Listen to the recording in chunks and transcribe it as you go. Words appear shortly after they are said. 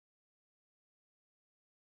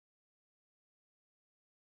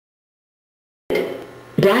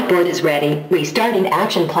Blackboard is ready. Restarting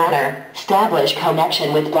action planner. Establish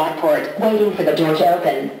connection with Blackboard. Waiting for the door to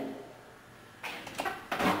open.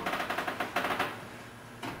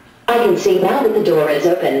 I can see now that the door is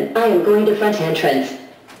open. I am going to front entrance.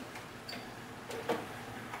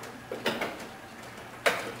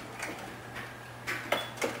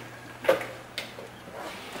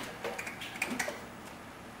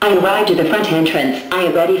 I arrived at the front entrance. I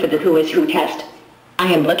am ready for the who is who test.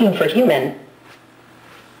 I am looking for human.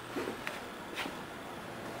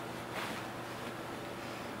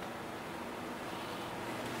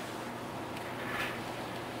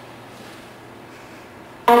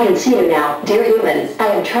 I can see you now, dear human. I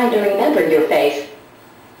am trying to remember your face.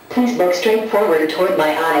 Please look straight forward toward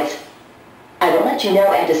my eyes. I will let you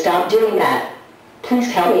know and to stop doing that.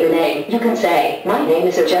 Please tell me your name. You can say, my name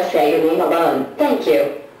is, or just say your name alone. Thank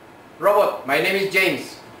you. Robot, my name is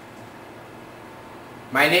James.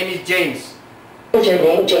 My name is James. Is your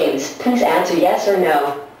name James? Please answer yes or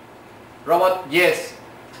no. Robot, yes.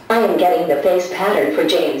 I am getting the face pattern for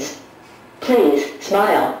James. Please,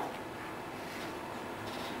 smile.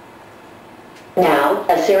 Now,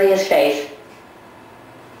 a serious face.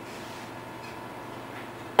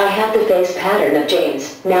 I have the face pattern of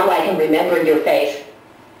James. Now I can remember your face.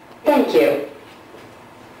 Thank you.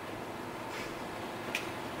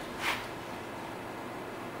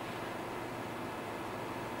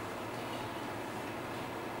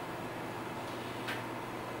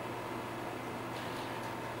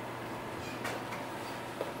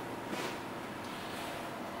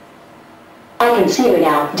 I can see you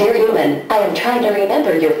now, dear human. I am trying to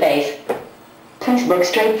remember your face. Please look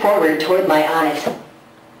straight forward toward my eyes.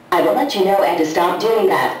 I will let you know and to stop doing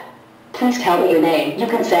that. Please tell me your name. You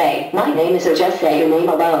can say, my name is, or just say your name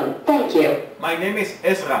alone. Thank you. My name is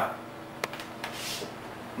Ezra.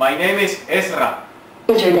 My name is Ezra.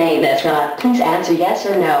 Is your name Ezra? Please answer yes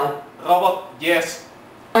or no. Robot, yes.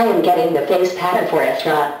 I am getting the face pattern for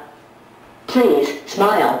Ezra. Please,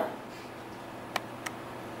 smile.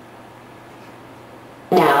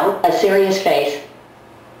 Now, a serious face.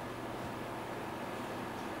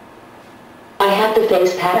 I have the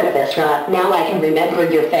face pattern of Ezra. Now I can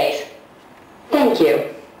remember your face. Thank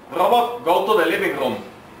you. Robot, go to the living room.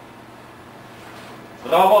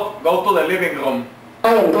 Robot, go to the living room.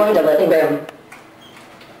 I am going to living room.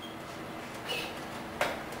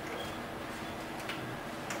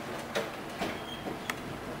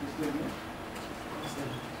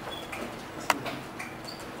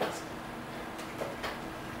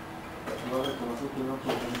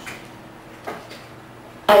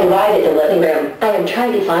 I arrived at the living room. I am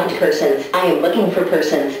trying to find persons. I am looking for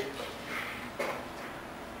persons.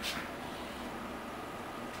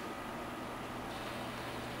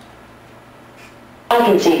 I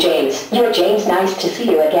can see James. You're James. Nice to see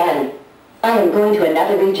you again. I am going to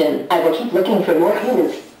another region. I will keep looking for more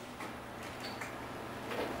humans.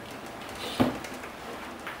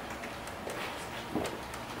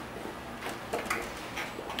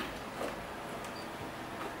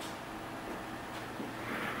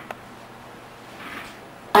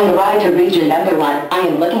 I arrived at region number 1. I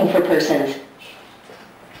am looking for persons.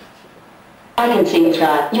 I can see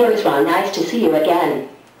Ezra. You're Ezra. Nice to see you again.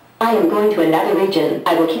 I am going to another region.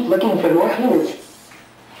 I will keep looking for more humans.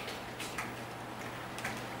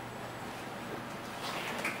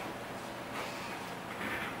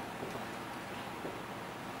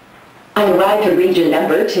 I arrived at region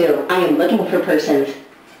number 2. I am looking for persons.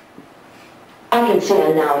 I can see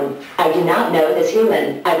unknown. I do not know this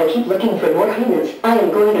human. I will keep looking for more humans. I am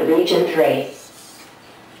going to region 3.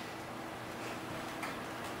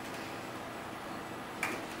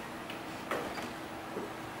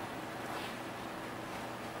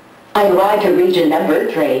 I arrived at region number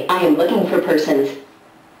 3. I am looking for persons.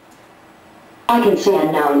 I can see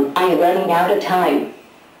unknown. I am running out of time.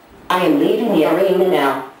 I am leaving the arena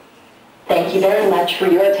now. Thank you very much for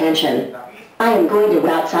your attention. I am going to go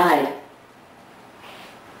outside.